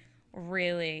really,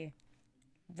 really,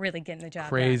 really getting the job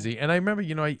crazy. done. And I remember,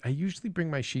 you know, I usually bring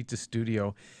my sheet to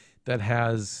studio that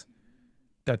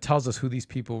tells us who these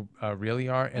people really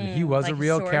are, and he was like a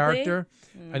real character.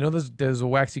 I know there's a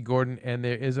Waxy Gordon, and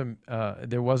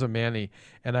there was a Manny,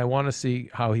 and I want to see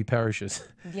how he perishes.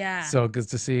 Yeah. So because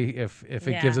to see if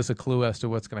it gives us a clue as to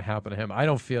what's going to happen to him. I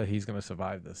don't feel he's going to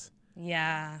survive this.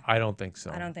 Yeah. I don't think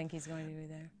so. I don't think he's going to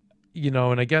either. You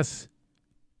know, and I guess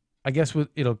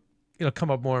it'll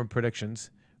come up more in predictions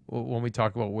when we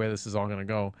talk about where this is all going to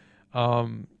go. Al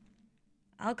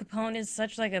Capone is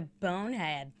such like a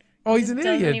bonehead. Oh, he's an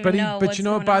idiot. But you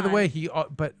know, by the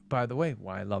way,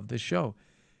 why I love this show.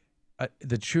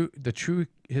 The true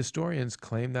historians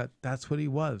claim that that's what he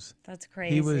was. That's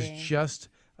crazy. He was just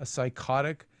a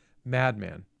psychotic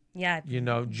madman. Yeah. You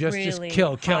know, just really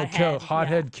kill,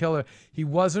 hothead killer. He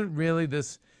wasn't really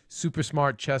this super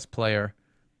smart chess player.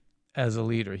 As a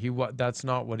leader, that's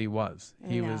not what he was.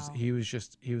 He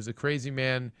was a crazy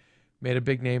man, made a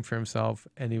big name for himself,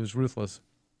 and he was ruthless.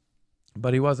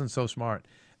 But he wasn't so smart.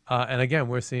 And again,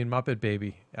 we're seeing Muppet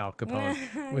Baby Al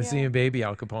Capone. We're seeing Baby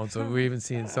Al Capone. So we're even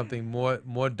seeing something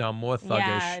more dumb, more thuggish.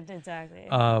 Yeah, exactly.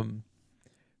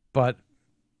 But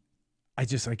I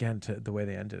just the way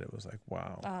they ended it was like,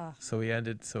 wow. So we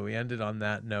ended on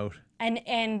that note.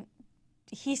 And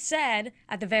he said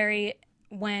at the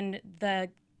when the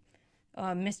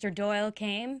Mr. Doyle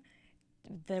came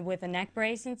with a neck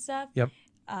brace and stuff. Yep.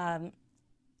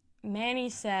 Manny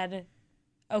said,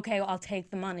 okay, well, I'll take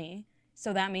the money.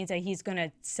 So that means that he's going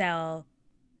to sell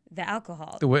the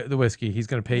alcohol. The whiskey. He's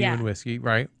going to pay you in whiskey,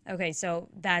 right? Okay, so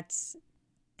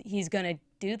he's going to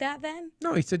do that then?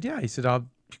 No, he said, yeah. He said, of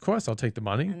course, I'll take the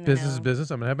money. Business is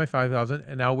business. I'm going to have my 5,000.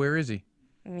 And now where is he?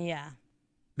 Yeah.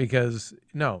 Because,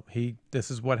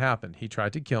 this is what happened. He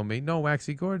tried to kill me. No,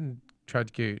 Waxy Gordon tried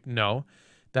to kill you. No,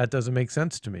 that doesn't make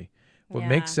sense to me. What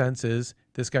makes sense is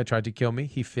this guy tried to kill me.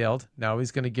 He failed. Now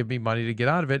he's going to give me money to get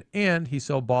out of it. And he's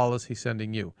so ballless, he's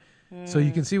sending you. So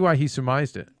you can see why he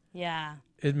surmised it. Yeah.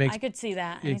 I could see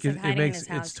that.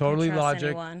 It's totally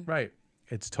logic. Right.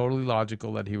 it's totally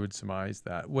logical that he would surmise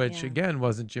that, which again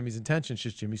wasn't Jimmy's intention. It's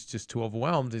just Jimmy's just too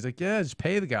overwhelmed. He's like, yeah, just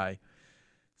pay the guy.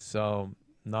 So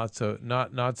not so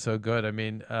good. I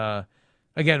mean,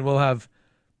 again, we'll have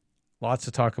lots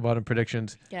to talk about in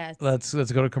predictions. Yes. Let's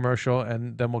go to commercial,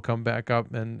 and then we'll come back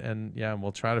up and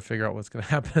we'll try to figure out what's going to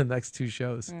happen in the next two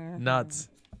shows. Nuts.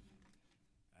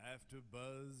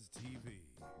 AfterBuzz TV.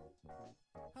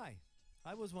 Hi,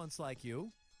 I was once like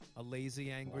you, a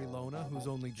lazy, angry loner whose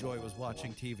only joy was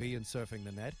watching TV and surfing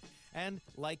the net. And,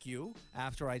 like you,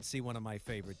 after I'd see one of my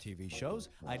favorite TV shows,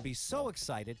 I'd be so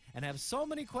excited and have so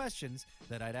many questions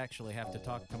that I'd actually have to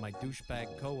talk to my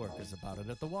douchebag coworkers about it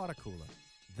at the water cooler.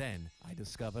 Then I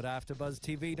discovered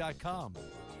AfterBuzzTV.com.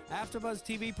 AfterBuzz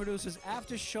TV produces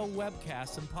after-show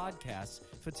webcasts and podcasts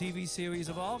for TV series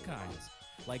of all kinds,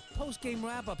 like post-game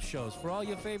wrap-up shows for all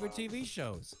your favorite TV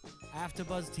shows.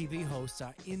 AfterBuzz TV hosts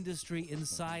are industry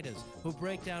insiders who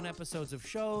break down episodes of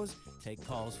shows, take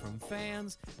calls from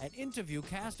fans, and interview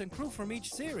cast and crew from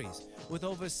each series, with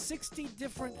over 60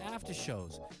 different after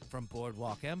shows, from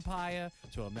Boardwalk Empire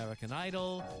to American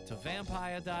Idol to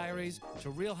Vampire Diaries to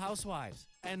Real Housewives,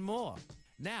 and more.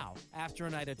 Now, after a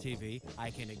night of TV,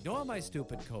 I can ignore my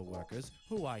stupid coworkers,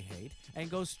 who I hate, and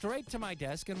go straight to my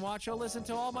desk and watch or listen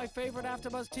to all my favorite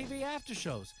AfterBuzz TV after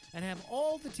shows, and have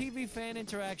all the TV fan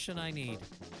interaction I need.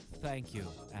 Thank you,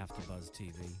 AfterBuzz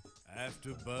TV.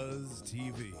 AfterBuzz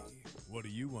TV. What do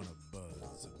you want to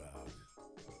buzz about?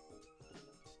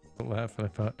 Laughing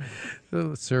about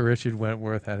Sir Richard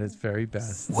Wentworth at his very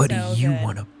best. What So do you good.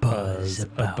 want to buzz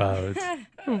about?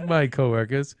 My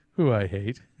coworkers, who I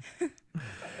hate.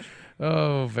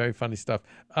 Oh, very funny stuff.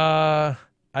 I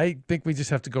think we just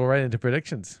have to go right into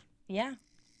predictions. Yeah. And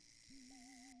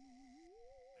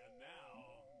now,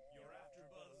 your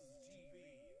AfterBuzz TV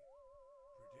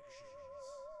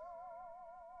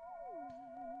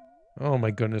predictions. Oh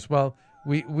my goodness. Well,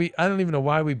 we I don't even know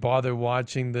why we bother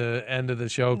watching the end of the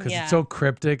show, because Yeah. it's so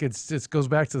cryptic. It goes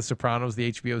back to The Sopranos, the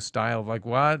HBO style of like,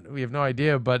 what? We have no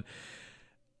idea. But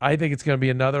I think it's going to be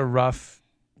another rough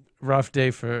day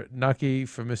for Nucky,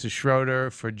 for Mrs. Schroeder,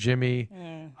 for Jimmy.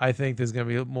 I think there's going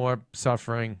to be more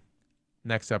suffering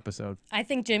next episode. I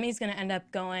think Jimmy's going to end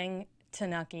up going to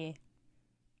Nucky.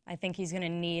 I think he's going to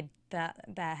need that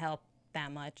help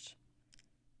that much.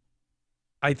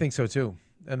 I think so too.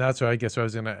 And that's what I guess what I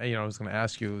was going to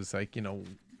ask you is like,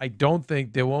 I don't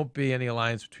think there won't be any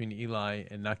alliance between Eli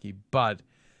and Nucky, but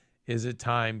is it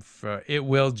time for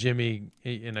Jimmy,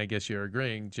 and I guess you're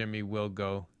agreeing, Jimmy will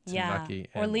go to Nucky.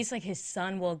 Or at least like his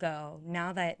son will go.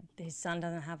 Now that his son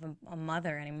doesn't have a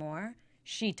mother anymore,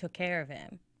 she took care of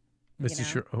him.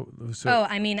 Mr.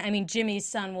 I mean Jimmy's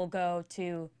son will go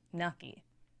to Nucky.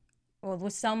 Well,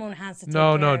 someone has to take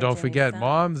No, care of don't Jimmy's forget,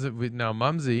 son.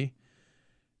 Mumsy,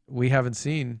 we haven't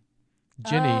seen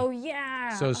Ginny. Oh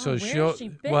yeah. So where's she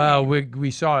been? well, we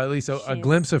saw at least a She's-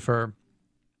 glimpse of her,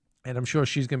 and I'm sure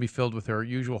she's going to be filled with her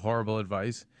usual horrible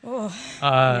advice. Oh,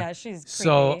 yeah, she's creepy.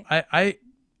 So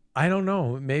I don't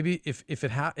know. Maybe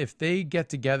if they get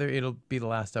together, it'll be the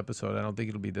last episode. I don't think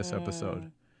it'll be this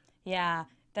episode. Yeah,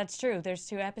 that's true. There's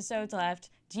 2 episodes left.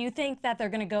 Do you think that they're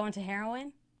going to go into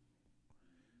heroin?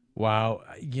 Wow.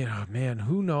 Man,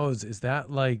 who knows? Is that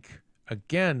like,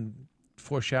 again,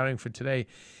 foreshadowing for today?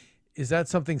 Is that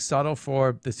something subtle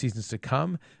for the seasons to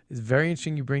come? It's very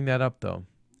interesting you bring that up, though.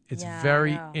 It's Yeah, I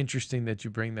very know. interesting that you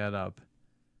bring that up.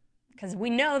 Because we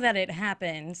know that it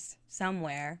happens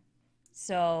somewhere.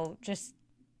 So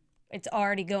it's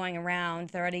already going around.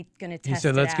 They're already going to test it out. He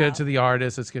said, let's get to the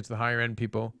artists. Let's get to the higher end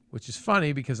people, which is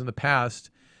funny because in the past,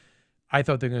 I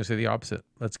thought they were going to say the opposite.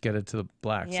 Let's get it to the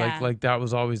blacks. Yeah. Like that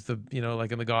was always the,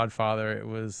 like in The Godfather, it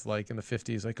was like in the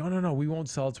 50s, like, oh, no, we won't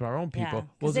sell it to our own people.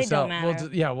 Yeah, 'cause they don't matter.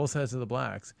 We'll sell it to the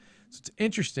blacks. So it's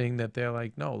interesting that they're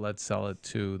like, no, let's sell it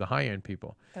to the high end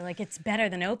people. They're like, it's better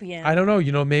than opium. I don't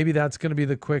know. Maybe that's going to be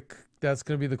the quick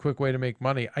way to make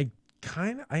money. I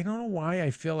don't know why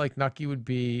I feel like Nucky would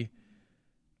be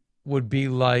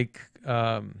like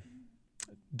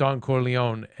Don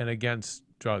Corleone and against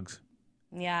drugs.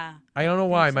 Yeah. I don't know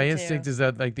why. so My too. instinct is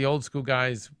that like the old school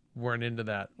guys weren't into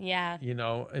that. Yeah.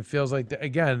 It feels like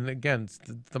again,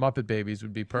 the Muppet Babies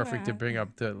would be perfect to bring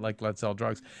up to like let's sell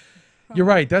drugs. You're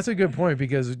right. That's a good point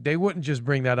because they wouldn't just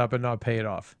bring that up and not pay it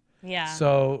off. Yeah.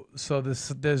 So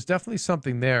there's definitely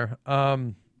something there. I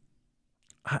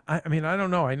mean, I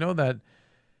don't know. I know that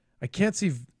I can't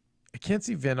see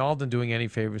Van Alden doing any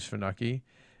favors for Nucky,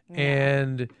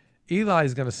 and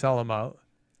Eli's going to sell him out.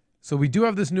 So we do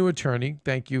have this new attorney.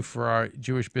 Thank you for our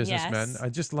Jewish businessmen. Yes. I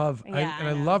just love, Yeah, I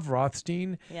I know. love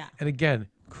Rothstein. Yeah. And again,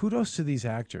 kudos to these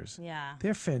actors. Yeah.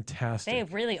 They're fantastic. They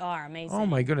really are amazing. Oh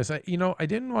my goodness. I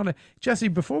didn't want to, Jesse,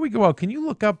 before we go out, can you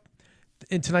look up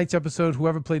in tonight's episode,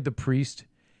 whoever played the priest?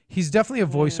 He's definitely a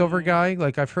voiceover guy.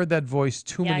 Like, I've heard that voice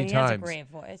too many times. Yeah, he has a great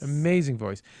voice. Amazing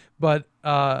voice. But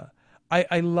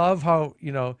I love how,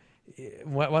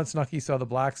 once Nucky saw the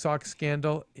Black Sox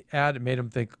scandal ad, it made him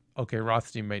think, okay,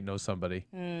 Rothstein might know somebody.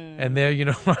 And there,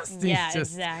 Rothstein's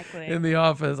just in the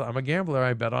office. I'm a gambler.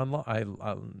 I bet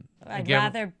on I'd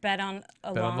rather bet on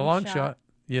a long shot.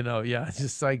 It's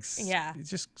just like, it's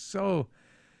just so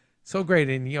great.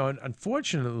 And,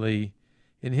 unfortunately,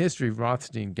 in history,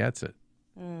 Rothstein gets it.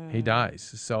 He dies.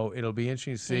 So it'll be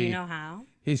interesting to see. Do you know how?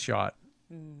 He's shot.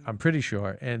 I'm pretty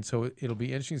sure. And so it'll be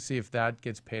interesting to see if that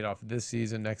gets paid off this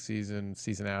season, next season,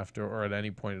 season after, or at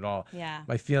any point at all. Yeah.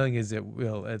 My feeling is it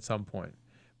will at some point.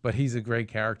 But he's a great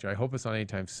character. I hope it's not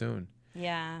anytime soon.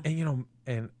 Yeah.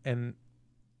 And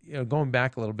going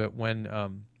back a little bit, when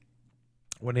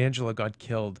Angela got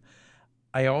killed,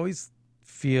 I always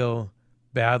feel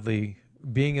badly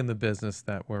being in the business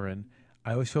that we're in.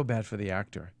 I always feel bad for the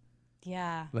actor.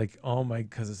 Yeah. Like, oh my,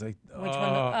 because it's like, which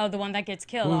one? Oh, the one that gets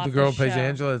killed. Off the girl the plays show.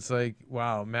 Angela. It's like,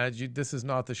 wow, Madge, this is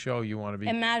not the show you want to be.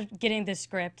 Imagine getting the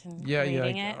script and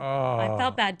reading it. Oh. I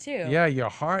felt bad too. Yeah, your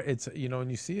heart. It's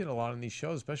and you see it a lot in these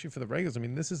shows, especially for the regulars.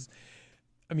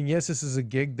 Yes, this is a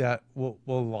gig that will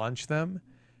launch them,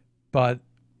 but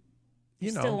you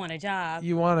still want a job.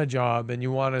 You want a job, and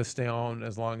you want to stay on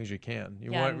as long as you can.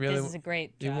 This is a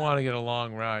great job. You want to get a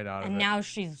long ride out of it. And now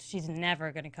she's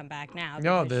never going to come back now.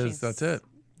 No, that's it.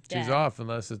 She's off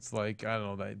unless it's like, I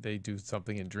don't know, they do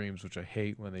something in dreams, which I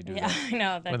hate when they do that. I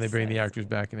know. When they bring the actors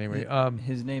back. And anyway,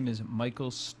 his name is Michael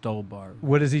Stolbar.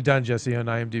 What has he done, Jesse, on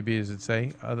IMDb? Does it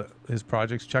say his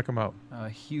projects? Check him out.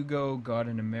 Hugo, God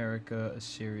in America, A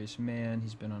Serious Man.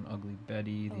 He's been on Ugly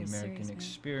Betty, The American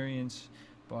Experience,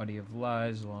 Body of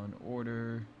Lies, Law and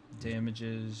Order,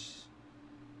 Damages.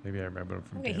 Maybe I remember him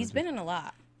from Damages. He's been in a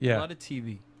lot. Yeah. A lot of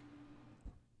TV.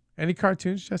 Any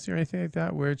cartoons, Jesse, or anything like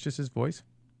that where it's just his voice?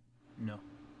 No.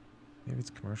 Maybe it's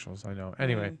commercials. I know.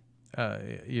 Anyway,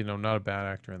 not a bad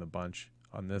actor in the bunch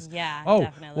on this. Yeah,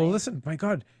 definitely. Well, listen, my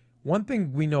God. One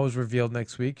thing we know is revealed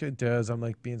next week. It does. I'm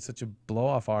like being such a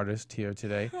blow-off artist here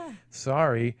today.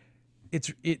 Sorry.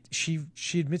 She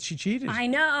admits she cheated. I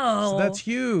know. So that's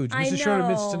huge. I Mrs. know. Short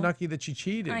admits to Nucky that she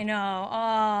cheated. I know.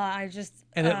 Oh,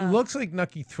 And it looks like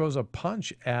Nucky throws a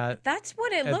punch at. That's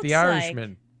what it looks like. The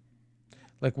Irishman.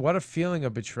 Like, what a feeling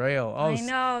of betrayal. Oh, I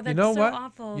know. That's so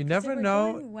awful. You never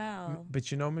know. Doing well.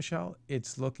 But Michelle,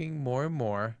 it's looking more and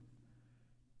more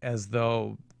as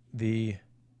though I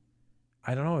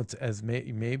don't know. It's as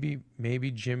maybe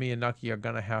Jimmy and Nucky are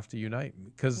gonna have to unite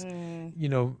because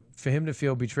for him to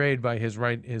feel betrayed by his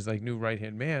new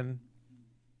right-hand man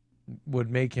would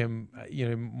make him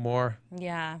more.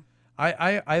 Yeah.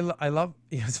 I love.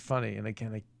 It's funny, and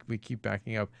again we keep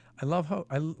backing up. I love how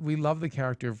we love the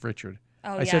character of Richard.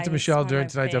 Oh, I said to Michelle during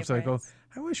tonight's episode, I go,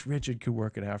 I wish Richard could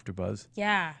work at AfterBuzz.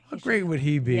 Yeah. How great would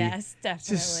he be? Yes,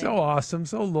 definitely. It's just so awesome,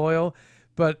 so loyal.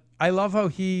 But I love how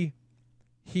he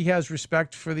has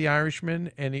respect for the Irishman,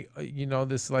 and he,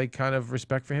 this like kind of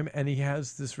respect for him, and he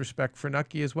has this respect for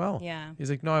Nucky as well. Yeah.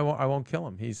 He's like, no, I won't kill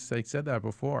him. He's like said that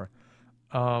before.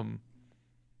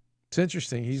 It's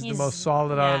interesting. He's the most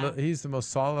solid out of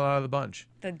the bunch.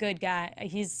 The good guy.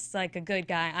 He's like a good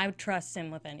guy. I would trust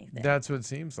him with anything. That's what it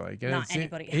seems like. And not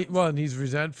anybody else. And he's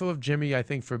resentful of Jimmy, I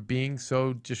think, for being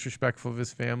so disrespectful of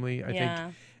his family. I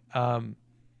think.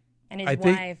 And his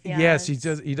wife. Yes, he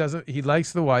does. He doesn't. He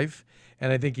likes the wife,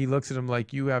 and I think he looks at him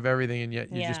like, you have everything, and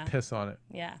yet you just piss on it.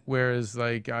 Yeah. Whereas,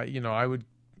 like, I'd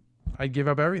give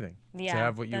up everything to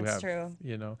have what you have. That's true.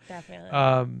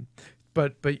 Definitely.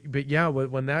 But yeah,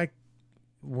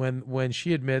 when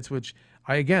she admits, which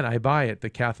I buy it, the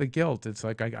Catholic guilt. It's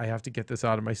like I have to get this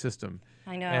out of my system.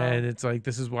 I know. And it's like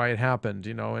this is why it happened,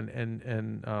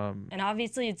 and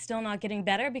obviously it's still not getting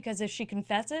better because if she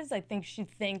confesses, I think she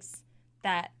thinks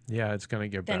that it's gonna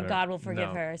get better. Then God will forgive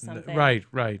her or something.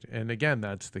 Right. And again,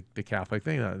 that's the Catholic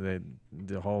thing.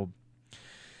 The whole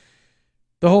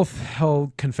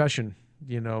confession,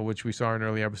 which we saw in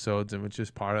early episodes, and which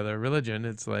is part of their religion.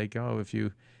 It's like, oh, if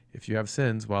you have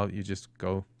sins, well, you just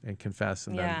go and confess,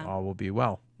 and then all will be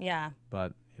well. Yeah.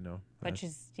 But which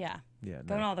is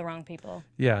going all the wrong people.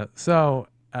 Yeah. So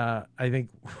I think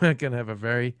we're gonna have a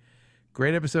very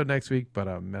great episode next week, but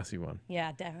a messy one.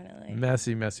 Yeah, definitely.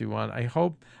 Messy one. I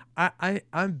hope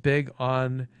I'm big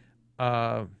on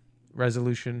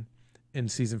resolution in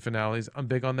season finales. I'm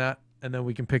big on that, and then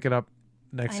we can pick it up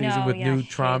next season with new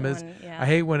traumas. I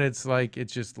hate when it's like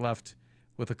it's just left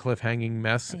with a cliffhanging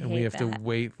mess, and we have to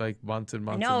wait like months and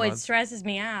months. No, and it months. stresses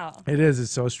me out. It is.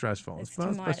 It's so stressful. It's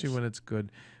Well, too especially much.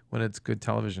 when it's good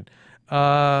television.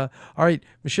 All right,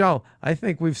 Michelle. I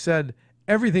think we've said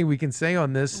everything we can say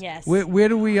on this. Yes. Where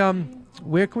can we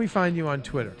find you on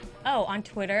Twitter? Oh, on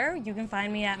Twitter, you can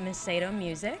find me at Macedo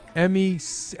Music.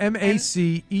 Macedo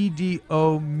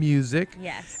Music.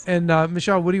 Yes. And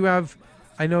Michelle, what do you have?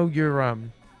 I know you're I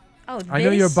know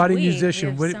you're a this budding week,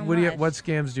 musician. we have so much. What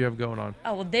scams do you have going on?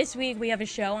 Oh, well, this week we have a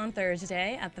show on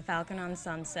Thursday at the Falcon on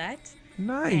Sunset.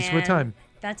 Nice. What And time?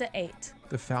 That's at 8.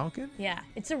 The Falcon? Yeah,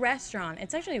 it's a restaurant.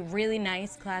 It's actually a really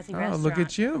nice, classy Oh, restaurant. look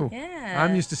at you. Yeah.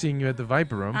 I'm used to seeing you at the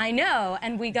Viper Room. I know,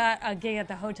 and we got a gig at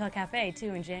the Hotel Cafe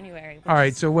too in January. All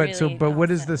right, so what? Really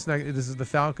What is awesome. this next? This is the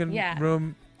Falcon Yeah.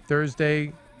 Room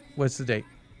Thursday. What's the date?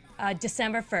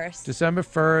 December 1st. December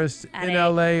 1st At in 8.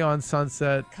 LA on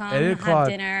Sunset. Come at 8 have o'clock.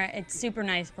 dinner. It's super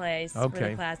nice place. Okay.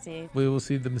 Really classy. We will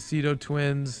see the Macedo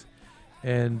twins,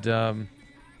 and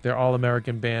their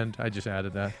All-American band. I just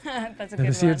added that. That's a The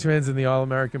good Macedo one. twins and the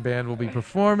All-American band will be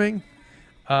performing.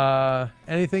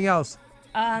 Anything else?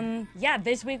 Yeah,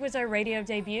 this week was our radio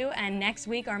debut, and next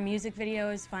week our music video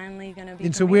is finally gonna be.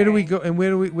 And so where do we premiering. go? And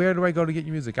where do I go to get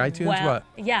your music? iTunes. Well, What?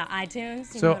 Yeah,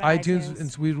 iTunes. You So can go to iTunes,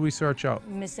 and we search out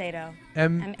Macedo.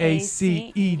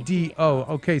 Macedo.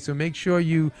 Okay, so make sure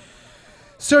you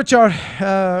search out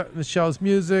Michelle's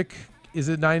music. Is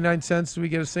it 99 cents? Do we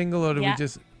get a single, or do we Yeah.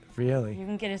 just really? You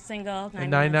can get a single.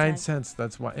 99 cents.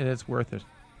 That's why, and it's worth it.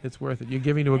 It's worth it. You're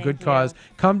giving to a good Thank cause. you.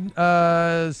 Come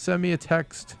send me a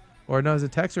text, or no, is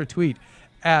it text or tweet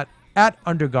at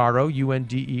Undergaro,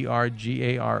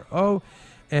 Undergaro,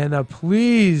 and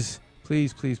please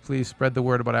spread the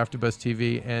word about AfterBuzz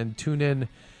TV and tune in,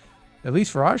 at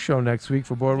least for our show next week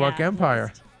for Boardwalk Yeah, Empire.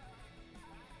 list.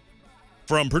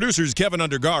 From producers Keven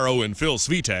Undergaro and Phil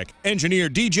Svitek, engineer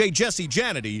DJ Jesse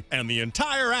Janity, and the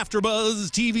entire AfterBuzz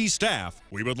TV staff,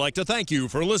 we would like to thank you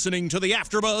for listening to the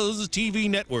AfterBuzz TV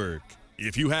network.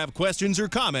 If you have questions or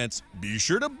comments, be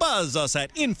sure to buzz us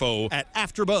at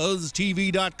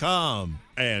info@AfterBuzzTV.com.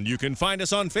 And you can find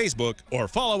us on Facebook or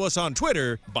follow us on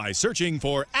Twitter by searching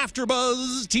for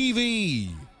AfterBuzz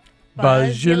TV.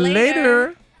 Buzz you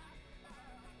later.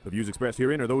 The views expressed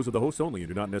herein are those of the hosts only and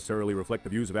do not necessarily reflect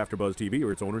the views of AfterBuzz TV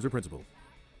or its owners or principals.